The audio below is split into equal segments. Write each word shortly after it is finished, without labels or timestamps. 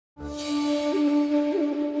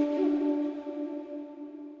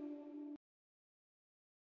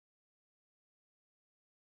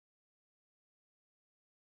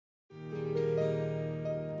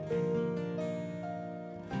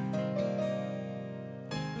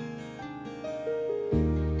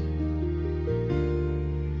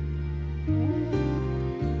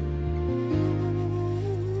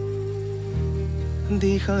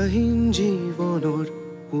দিশাহীন জীৱনৰ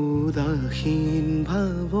উদাসীন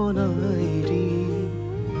ভাৱনাইৰি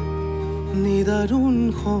নিদাৰুণ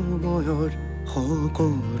সময়ৰ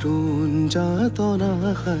সকৰুণ যাতনা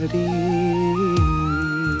হাৰি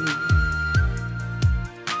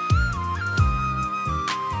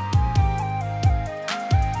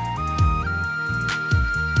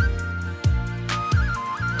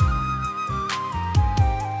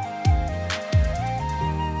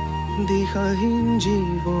দিশাহীন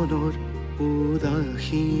জীৱনৰ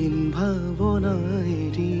উদাসীন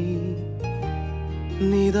ভাৱনাইৰি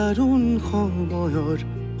নিদাৰুণ সময়ৰ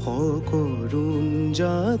সকৰুণ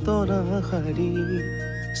যাতনা হাৰি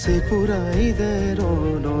চেকুৰাই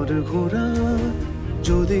দেৰণৰ ঘোঁৰা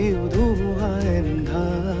যদিও ধুমুহা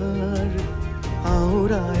এন্ধাৰ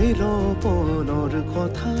আওৰাই লপনৰ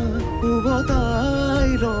কথা উভতাই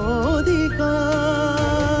অধিকাৰ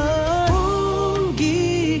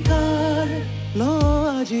ল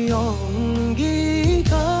আজি অংগীকাৰ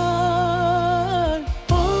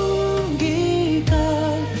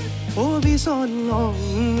অবিচল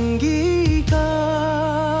অংগীকাৰ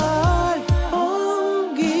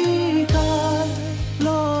ল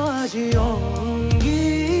আজি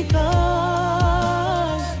অংগীকাৰ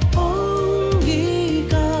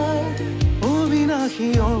অবিনাশী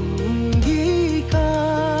অংগীকাৰ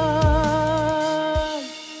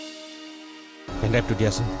পেনড্ৰাইভটো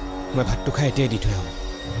দিয়াচোন মই ভাতটো খাই এতিয়াই দি থৈ আহোঁ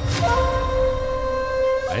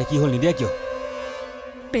আৰে কি হ'ল নিদিয়া কিয়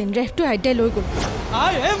পেনড্ৰাইভটো আইতাই লৈ গ'ল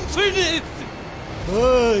I am finished!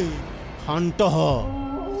 ঐ শান্ত হ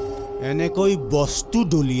এনেকৈ বস্তু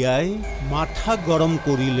দলিয়াই মাথা গৰম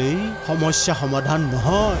কৰিলেই সমস্যা সমাধান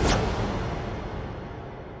নহয়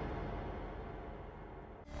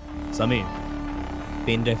সমীৰ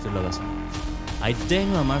পেন ড্ৰাইভটো লগাচোন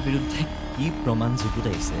আইতাইনো আমাৰ বিৰুদ্ধে কি প্ৰমাণ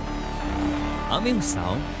যুগুতাইছে আমিও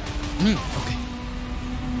চাওঁ অ'কে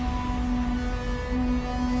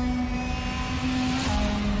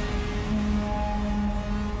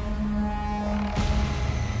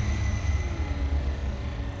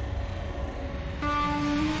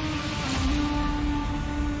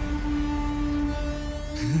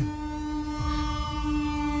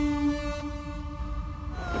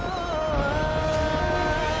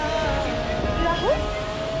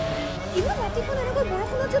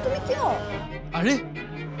আৰে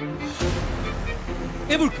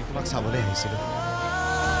এইবোৰ কি তোমাক চাবলৈ আহিছিলোঁ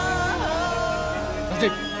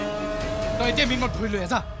তই এতিয়া মিঙত ধৰি লৈ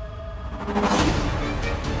যা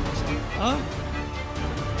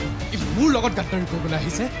মোৰ লগত গাদ্দাৰী কৰিবলৈ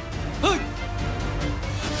আহিছে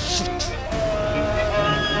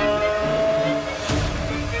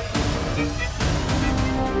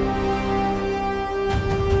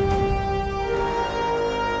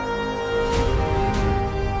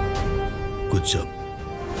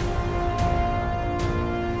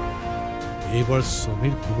এইবাৰ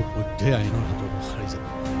সমীৰ কোনো পধ্যে আইনৰ হাতৰ পৰা সাৰি যাব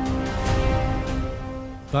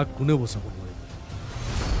তাক কোনেও বচাব নোৱাৰিব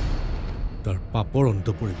তাৰ পাপৰ অন্ত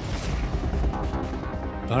পৰিব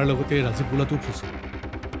তাৰ লগতে ৰাজীৱ বোলাটো ফুচিব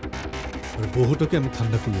আৰু বহুতকে আমি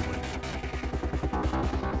ঠাণ্ডা কৰিব পাৰিম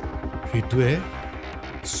সেইটোৱে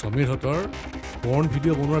সমীৰ হাতৰ পৰ্ণ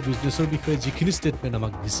ভিডিঅ' বনোৱাৰ বিজনেছৰ বিষয়ে যিখিনি ষ্টেটমেণ্ট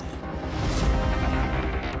আমাক দিছে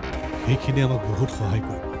সেইখিনি আমাক বহুত সহায়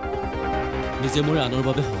কৰিব নিজে মোৰ আনৰ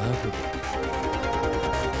বাবে সহায় কৰিব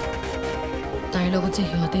তাইৰ লগত যে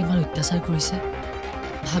সিহঁতে ইমান অত্যাচাৰ কৰিছে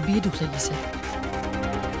ভাবিয়ে দুখ লাগিছে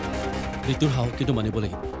ঋতুৰ সাহস কিন্তু মানিব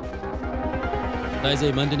লাগিব তাই যে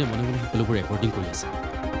ইমান দিনে মনে মনে সকলোবোৰ ৰেকৰ্ডিং কৰি আছে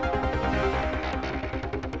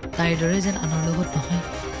তাইৰ দৰে যেন আনৰ লগত নহয়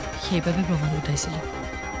সেইবাবে প্ৰমাণ উঠাইছিলে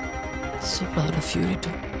so proud of you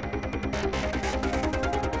ঋতু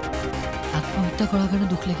আত্মহত্যা কৰাৰ কাৰণে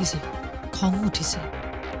দুখ লাগিছে খং উঠিছে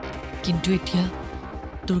কিন্তু এতিয়া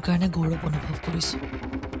তোৰ কাৰণে গৌৰৱ অনুভৱ কৰিছো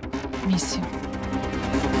মিছ ইউ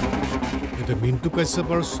এতিয়া মিণ্টু কাশ্যপ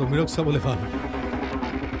আৰু সমীৰক চাবলৈ ভাল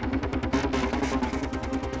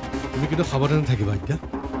তুমি কিন্তু সাৱধানে থাকিবা এতিয়া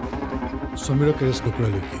সমীৰক এৰেষ্ট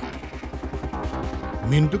নকৰালৈকে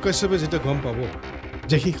মিণ্টু কাশ্যপে যেতিয়া গম পাব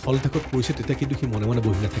যে সি হলঠাকত পৰিছে তেতিয়া কিন্তু সি মনে মনে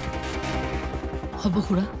বহি নাথাকিব হ'ব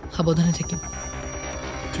খুৰা সাৱধানে থাকিম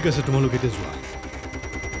ঠিক আছে তোমালোক এতিয়া যোৱা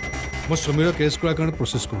মই সমীৰক এৰেষ্ট কৰাৰ কাৰণে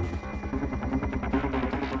প্ৰচেছ কৰোঁ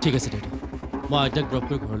ঠিক আছে দেউতা মই আইতাক ড্ৰপ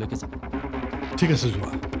কৰি ঘৰলৈকে যাম ঠিক আছে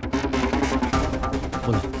যোৱা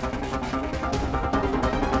ব'লা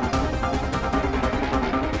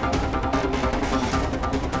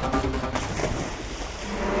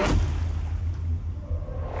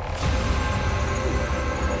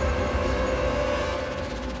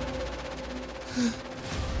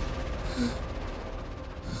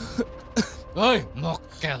ঐ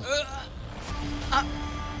মক্কেল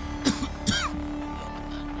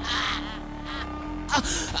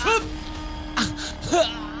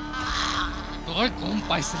তই গম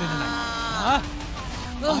পাইছিলি নে নাই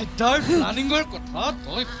আইতাৰ প্লানিঙৰ কথা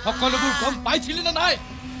তই সকলোবোৰ গম পাইছিলি নে নাই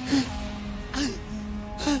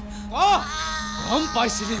গম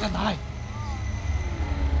পাইছিলি নে নাই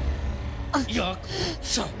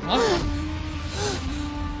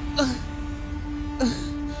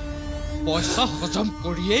পইচা হজম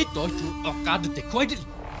কৰিয়েই তই তোৰ অকাদ দেখুৱাই দিলি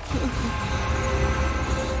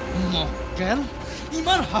মক্কেল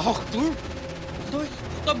ইমান সাহস তোৰ তই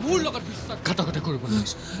মোৰ লগত বিশ্বাসঘাতকতা কৰিব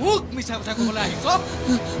লাগিছ মোক মিছা কথা ক'বলৈ আহিছ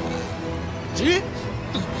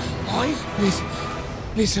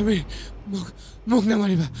প্লিজ আমি মোক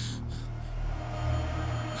নামাৰিবা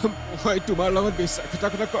মই তোমাৰ লগত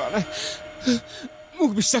বিশ্বাসঘাতকতা কৰা নাই মোক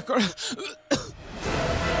বিশ্বাস কৰা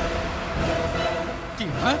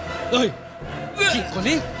কি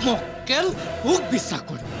ক'লি মক্কেল মোক বিশ্বাস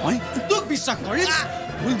কৰিম মই তোক বিশ্বাস কৰিম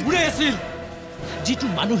ভুল মোৰে আছিল যিটো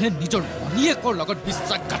মানুহে নিজৰ ভনীয়েকৰ লগত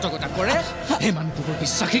বিশ্বাসঘাতকতা কৰে সেই মানুহটোৰ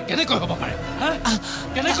বিশ্বাসী কেনেকৈ হ'ব পাৰে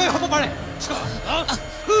কেনেকৈ হ'ব পাৰে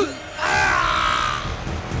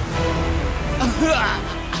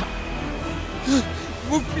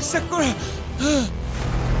মোক বিশ্বাস কৰা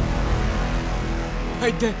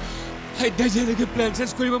আইতাই যেনেকৈ প্লেন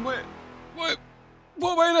চেঞ্জ কৰিব মই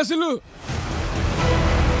ভবাই নাছিলোঁ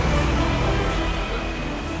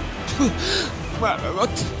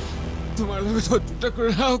তোমাৰ লগত শত্ৰুতা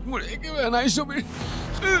কৰি ৰাখক মোৰ একেবাৰে নাই সমীৰ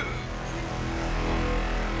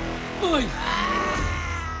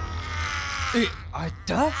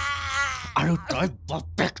আইতা আৰু তই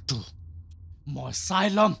বাপেকটো মই চাই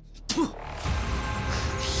ল'ম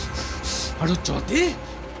আৰু যদি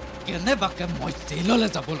কেনেবাকে মই জেললৈ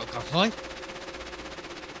যাব লগা হয়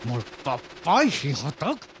মোৰ পাপাই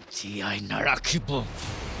সিহঁতক জীয়াই নাৰাখিব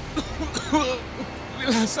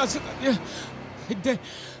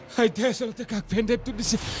আইতাই আচলতে কাক পেনড্ৰাইভটো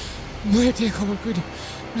দিছে মই এতিয়া খবৰ কৰি দিম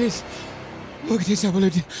প্লিজ মোক এতিয়া যাবলৈ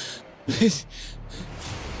দিয়া প্লিজ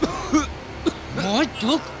মই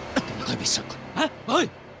তোক কেনেকৈ বিশ্বাস কৰিম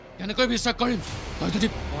কেনেকৈ বিশ্বাস কৰিম তই যদি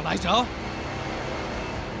পলাই যাওঁ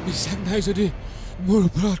বিশ্বাস নাই যদি মোৰ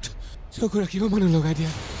ওপৰত চকু ৰাখিব মানুহ লগাই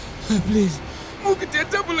দিয়া প্লিজ মোক এতিয়া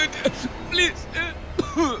যাবলৈ দিয়া প্লিজ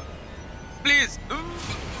প্লিজ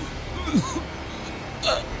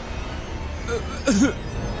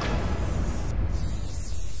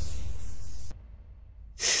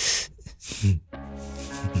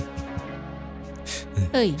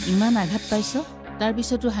ইমান আঘাত পাইছ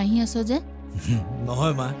তাৰপিছতো হাঁহি আছ যে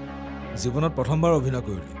নহয় মা জীৱনত প্ৰথমবাৰ অভিনয়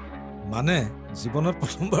কৰিলোঁ মানে জীৱনত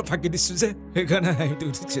প্ৰথমবাৰ ফাঁকি দিছোঁ যে সেইকাৰণে হাঁহিটো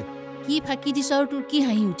উঠিছে কি ফাঁকি দিছ আৰু তোৰ কি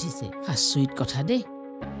হাঁহি উঠিছে আচৰিত কথা দেই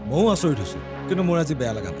ময়ো আচৰিত হৈছোঁ কিন্তু মোৰ আজি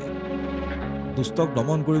বেয়া লগা নাই দুষ্টক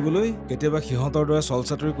দমন কৰিবলৈ কেতিয়াবা সিহঁতৰ দৰে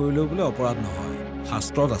চলচাতুৰি কৰিলেও বোলে অপৰাধ নহয়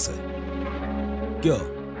শাস্ত্ৰত আছে কিয়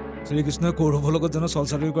শ্ৰীকৃষ্ণই কৌৰৱৰ লগত জানো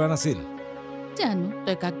চলচাতুৰি কৰা নাছিল জানো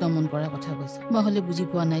তই কাক দমন কৰাৰ কথা কৈছ মই হ'লে বুজি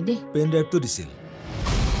পোৱা নাই দেই পেন ড্ৰাইভটো দিছিল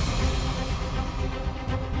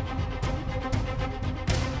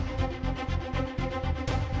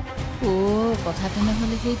কথা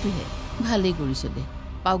তেনেহ'লে সেইটোহে ভালেই কৰিছ দে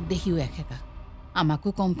পাওক দেখিও একেকা আমাকো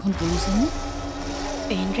কমখন পৰিছেনে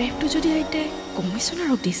পেন ড্ৰাইভটো যদি আইতাই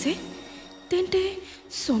কমিশ্যনাৰক দিছে তেন্তে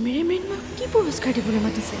সমীৰে মৃন্ময়ক কি পুৰস্কাৰ দিবলৈ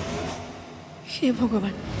মাতিছে হে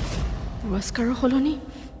ভগৱান পুৰস্কাৰৰ সলনি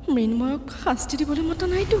মৃন্ময়ক শাস্তি দিবলৈ মতা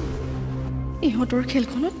নাইতো ইহঁতৰ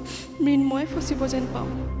খেলখনত মৃন্ময় ফচিব যেন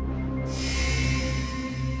পাওঁ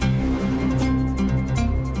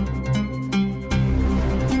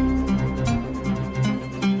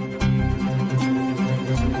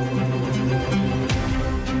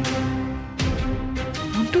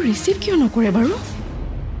ৰিচিভ কিয় নকৰে বাৰু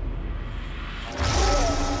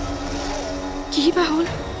কি বা হ'ল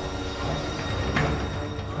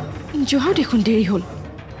যোৱাও দেখোন দেৰি হ'ল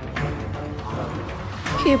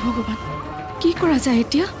হে ভগৱান কি কৰা যায়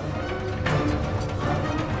এতিয়া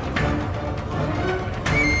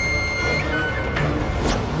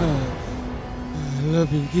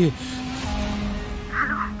পিংকি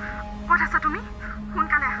ক'ত আছা তুমি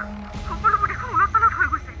সোনকালে আহা সকলোবোৰ দেখোন উলট-পালট হৈ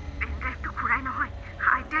গৈছে পেন ড্ৰাইভটো ঘূৰাই নহয়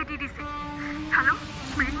আইতাই দি দিছে হেল্ল'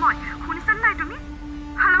 মৃন্ময় শুনিছা নাই তুমি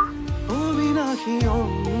হেল্ল' অবিনাশী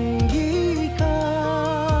অংগীকাৰ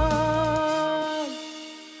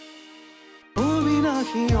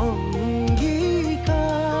অবিনাশী অংগীকাৰ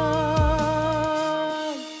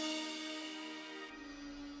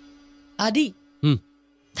আদি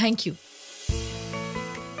থেংক ইউ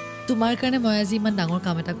তোমাৰ কাৰণে মই আজি ইমান ডাঙৰ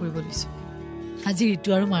কাম এটা কৰিব লৈছোঁ আজি ঋতু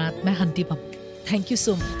আৰু মাৰাত্মাই শান্তি পাম থেংক ইউ ছ'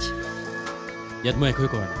 মাছ ইয়াত মই একোৱে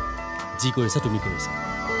কৰা নাই যি কৰিছা তুমি কৰিছা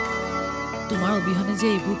তোমাৰ অবিহনে যে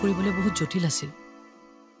এইবোৰ কৰিবলৈ বহুত জটিল আছিল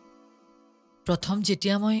প্ৰথম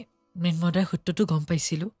যেতিয়া মই মৃন্ময়দাৰ সত্যটো গম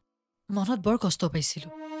পাইছিলোঁ মনত বৰ কষ্ট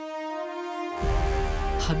পাইছিলোঁ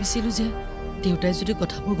ভাবিছিলোঁ যে দেউতাই যদি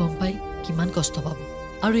কথাবোৰ গম পাই কিমান কষ্ট পাব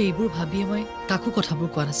আৰু এইবোৰ ভাবিয়ে মই কাকো কথাবোৰ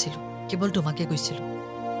কোৱা নাছিলোঁ কেৱল তোমাকে কৈছিলোঁ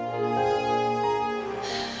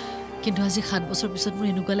কিন্তু আজি 7 বছৰ পিছত মোৰ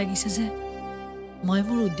এনেকুৱা লাগিছে যে মই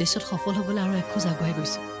মোৰ উদ্দেশ্যত সফল হ'বলৈ আৰু এখোজ আগুৱাই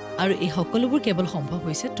গৈছোঁ আৰু এই সকলোবোৰ কেৱল সম্ভৱ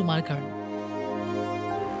হৈছে তোমাৰ কাৰণে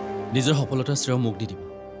নিজৰ সফলতাৰ শ্ৰেয় মোক দি দিবা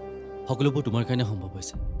সকলোবোৰ তোমাৰ কাৰণে সম্ভৱ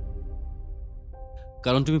হৈছে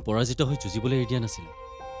কাৰণ তুমি পৰাজিত হৈ যুঁজিবলৈ এৰি দিয়া নাছিলা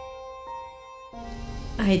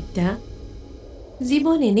আইতা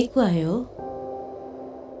জীৱন এনেকুৱাই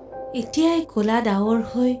এতিয়াই ক'লা ডাৱৰ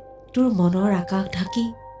হৈ তোৰ মনৰ আকাশ ঢাকি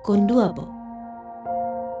কন্দুৱাব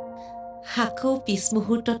আকৌ পিছ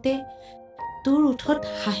মুহূৰ্ততে তোৰ ওঠত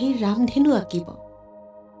হাঁহিৰ ৰামধেনু আঁকিব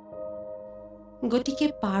গতিকে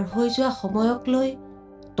পাৰ হৈ যোৱা সময়ক লৈ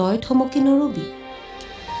তই থমকি নৰবি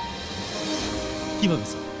কি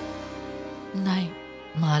ভাবিছা নাই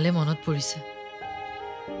মালে মনত পৰিছে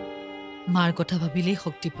মাৰ কথা ভাবিলেই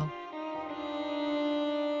শক্তি পাওঁ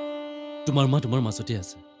তোমাৰ মা তোমাৰ মাজতে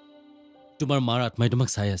আছে তোমাৰ মাৰ আত্মাই তোমাক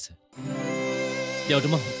চাই আছে তেওঁ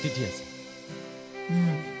তোমাক শক্তি দি আছে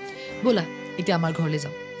ব'লা এতিয়া আমাৰ ঘৰলৈ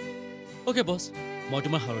যাওঁ অ'কে বছ মই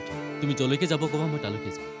তোমাৰ সাৰথি তুমি যলৈকে যাব ক'বা মই তালৈকে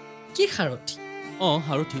যাম কি সাৰথি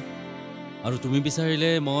সাৰথি আৰু তুমি বিচাৰিলে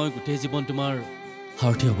মই গোটেই জীৱন তোমাৰ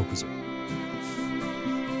সাৰথি হ'ব খোজো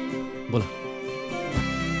ব'লা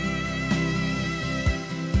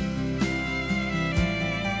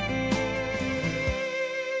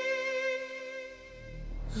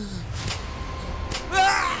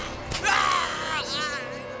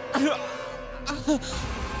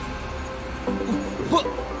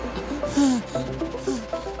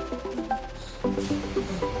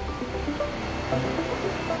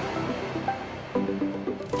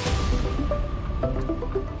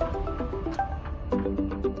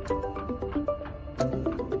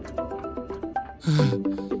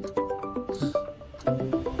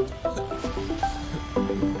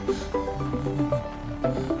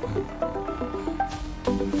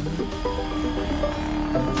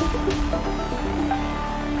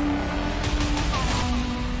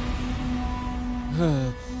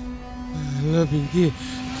পিংকি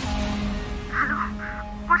হেল্ল'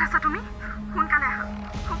 ক'ত আছা তুমি সোনকালে আহা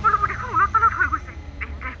সকলোবোৰ দেখোন উলট পালট হৈ গৈছে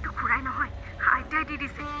পেন ড্ৰাইভটো ঘূৰাই নহয় আইতাই দি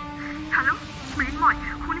দিছে হেল্ল' মৃন্ময়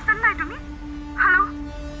শুনিছা নাই তুমি হেল্ল'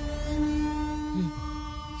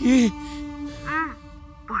 কি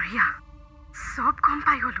বঢ়িয়া চব গম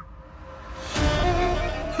পাই গলো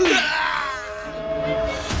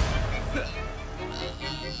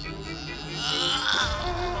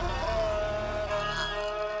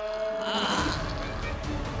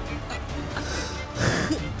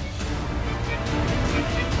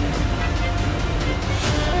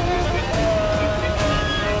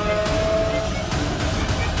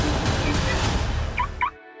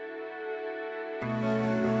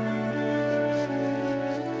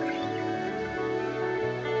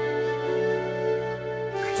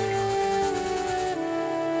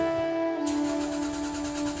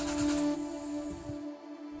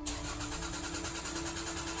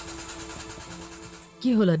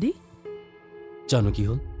কি হ'ল আদি জানো কি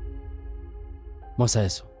হ'ল মই চাই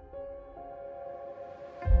আছো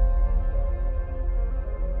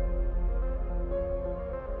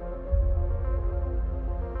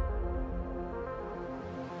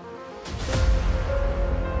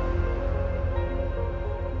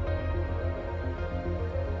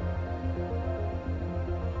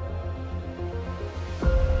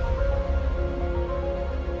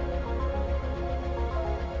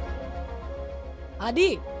আদি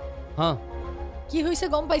হা কি হৈছে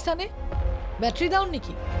গম পাইছানে বেটাৰী ডাউন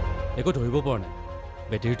নেকি একো ধৰিব পৰা নাই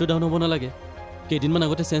বেটাৰীটো ডাউন হ'ব নালাগে কেইদিনমান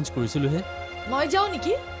আগতে চেঞ্জ কৰিছিলোহে মই যাওঁ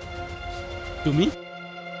নেকি তুমি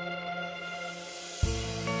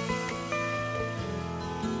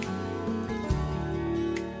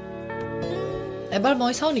এবাৰ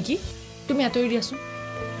মই চাওঁ নেকি তুমি আঁতৰি দিয়াচোন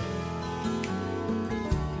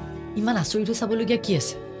ইমান আচৰিত হৈ চাবলগীয়া কি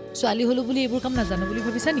আছে ছোৱালী হলো বুলি এইবোৰ কাম নাজানো বুলি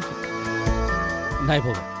ভাবিছা নেকি নাই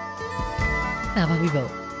ভবা নাভাবিবা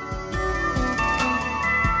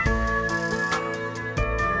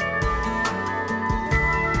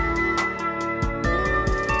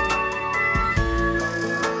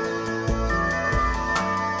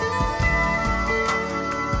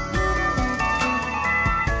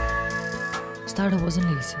ষ্টাৰ্ট হ'ব যেন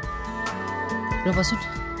লাগিছে ৰ'বাচোন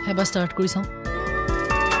এবাৰ ষ্টাৰ্ট কৰি চাওঁ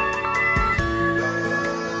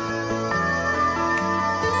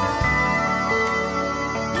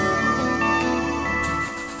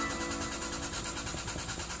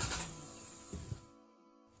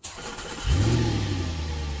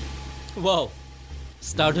ৱাও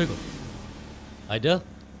ষ্টাৰ্ট হৈ গ'ল আইডিয়া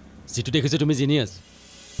যিটো দেখিছোঁ তুমি জিনিয়াছ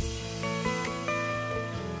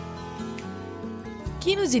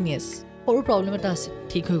কিনো জিনিয়াছ সৰু প্ৰব্লেম এটা আছে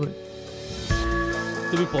ঠিক হৈ গ'ল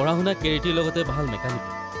তুমি পঢ়া শুনা কেৰিটিৰ লগতে ভাল মেকানিক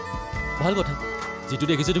ভাল কথা যিটো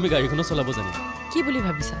দেখিছোঁ তুমি গাড়ীখনো চলাব জানিবা কি বুলি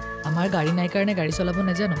ভাবিছা আমাৰ গাড়ী নাই কাৰণে গাড়ী চলাব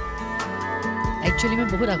নাজানো একচুৱেলি মই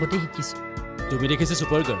বহুত আগতে শিকিছোঁ তুমি দেখিছোঁ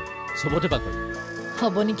ছুপাৰ গাৰ্ল চবতে পাকল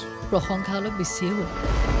হ'ব নেকি প্ৰশংসা অলপ বেছিয়ে হ'ল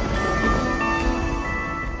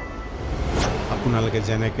আপোনালোকে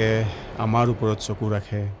যেনেকে আমাৰ ওপৰত চকু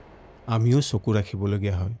ৰাখে আমিও চকু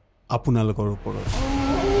ৰাখিবলগীয়া হয় আপোনালোকৰ ওপৰত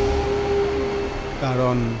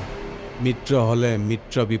কাৰণ মিত্ৰ হ'লে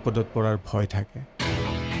মিত্ৰ বিপদত পৰাৰ ভয় থাকে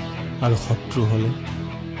আৰু শত্ৰু হ'লে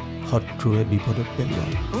শত্ৰুৱে বিপদত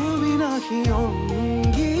পেলায় অবিনাশী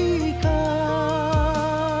অংগীকাৰ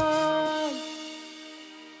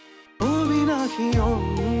অবিনাশী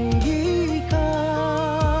অংগীকাৰ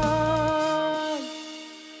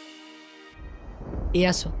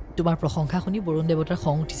এয়া চোৱা তোমাৰ প্ৰশংসা শুনি বৰুণ দেৱতাৰ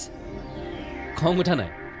খং উঠিছে খং উঠা নাই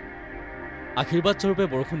আশীৰ্বাদ স্বৰূপে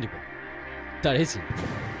বৰষুণ দিব তাৰে চিন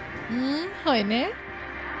হয়নে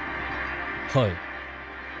হয়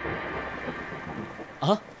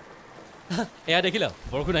এয়া দেখিলা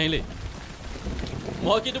বৰষুণ আহিলেই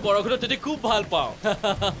মই কিন্তু বৰষুণত তেতিয়া খুব ভাল পাওঁ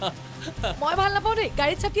মই ভাল নাপাওঁ দেই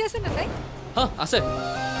গাড়ীত ছাতি আছে নে নাই আছে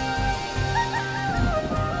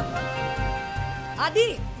আদি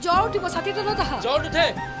জ্বৰ উঠিব ছাতি তলত আহা জ্বৰ উঠে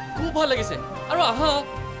খুব ভাল লাগিছে আৰু আহা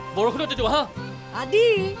বৰষুণত তেতিয়া আহা আদি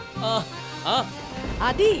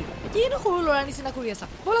আদি কিনো সৰু ল'ৰা নিচিনা কৰি আছা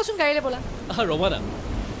বলাচোন গাড়ীলৈ বলা ৰবা না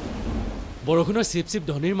বৰষুণৰ চিপ চিপ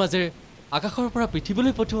ধ্বনিৰ মাজেৰে আকাশৰ পৰা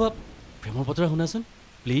পৃথিৱীলৈ পঠোৱা প্ৰেমৰ বতৰা শুনাচোন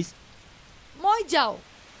প্লিজ মই যাওঁ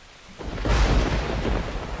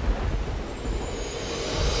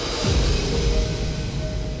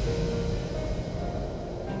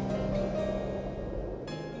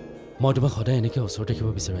মই তোমাক সদায় এনেকৈ ওচৰত ৰাখিব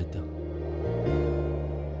বিচাৰোঁ আইতা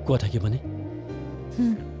কোৱা থাকিবানে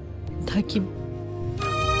থাকিম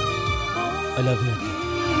I love you.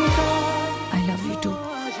 I love you too.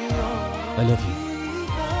 I love you.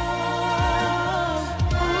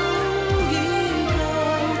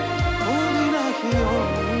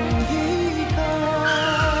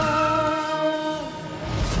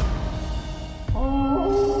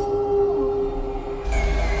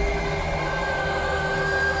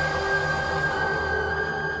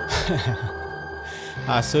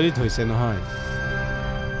 আচৰিত হৈছে নহয়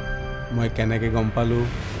মই কেনেকৈ গম পালোঁ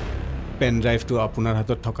পেন ড্ৰাইভটো আপোনাৰ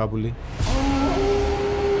হাতত থকা বুলি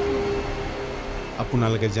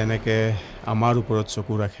আপোনালোকে যেনেকৈ আমাৰ ওপৰত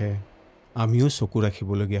চকু ৰাখে আমিও চকু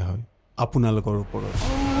ৰাখিবলগীয়া হয় আপোনালোকৰ ওপৰত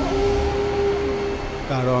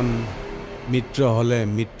কাৰণ মিত্ৰ হ'লে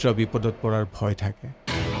মিত্ৰ বিপদত পৰাৰ ভয় থাকে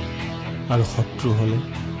আৰু শত্ৰু হ'লে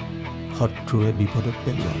শত্ৰুৱে বিপদত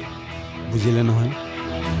পেলায় বুজিলে নহয়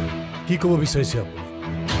কি ক'ব বিচাৰিছে আপুনি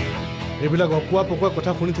এইবিলাক অকোৱা পকোৱা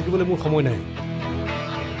কথা শুনি থাকিবলৈ মোৰ সময় নাই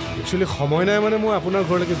একচুৱেলি সময় নাই মানে মই আপোনাৰ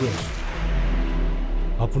ঘৰলৈকে গৈ আছোঁ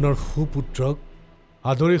আপোনাৰ সুপুত্ৰক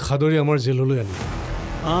আদৰি সাদৰি আমাৰ জেললৈ আনিব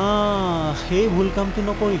সেই ভুল কামটো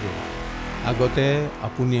নকৰিব আগতে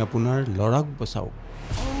আপুনি আপোনাৰ ল'ৰাক বচাওক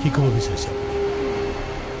কি ক'ব বিচাৰিছে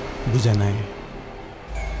বুজা নাই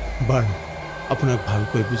বাৰু আপোনাক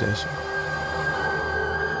ভালকৈ বুজাইছোঁ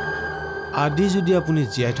আদি যদি আপুনি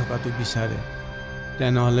জীয়াই থকাটো বিচাৰে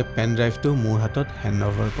তেনেহ'লে পেন ড্ৰাইভটো মোৰ হাতত হেণ্ড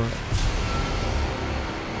অভাৰ কৰক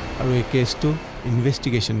আৰু এই কেছটো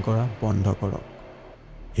ইনভেষ্টিগেশ্যন কৰা বন্ধ কৰক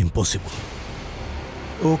ইম্পচিবল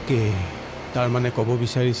অ'কে তাৰমানে ক'ব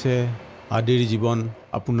বিচাৰিছে আদিৰ জীৱন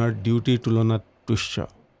আপোনাৰ ডিউটিৰ তুলনাত তুচ্ছ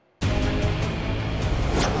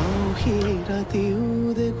ৰাতিও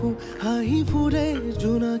দেখো হাঁহি ফুৰে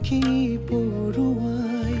জোনাকী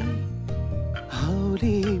পৰুৱাই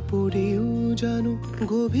হাউলি পৰিও জানো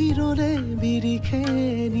গভীৰৰে বিৰিখে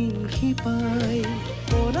নিশি পাই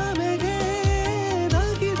কলা মেঘে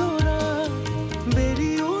ঢাকি ধৰা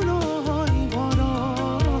বেৰিও নহয়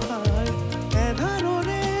ভৰসাৰ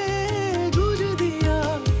এধাৰৰে যুঁজ দিয়া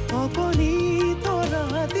অকণি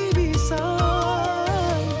তৰাতি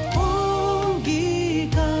বিচাৰ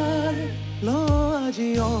অংগীকাৰ ল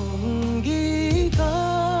আজি অংগীকাৰ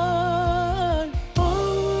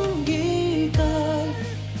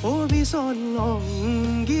অবিচল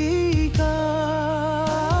অংগীকাৰ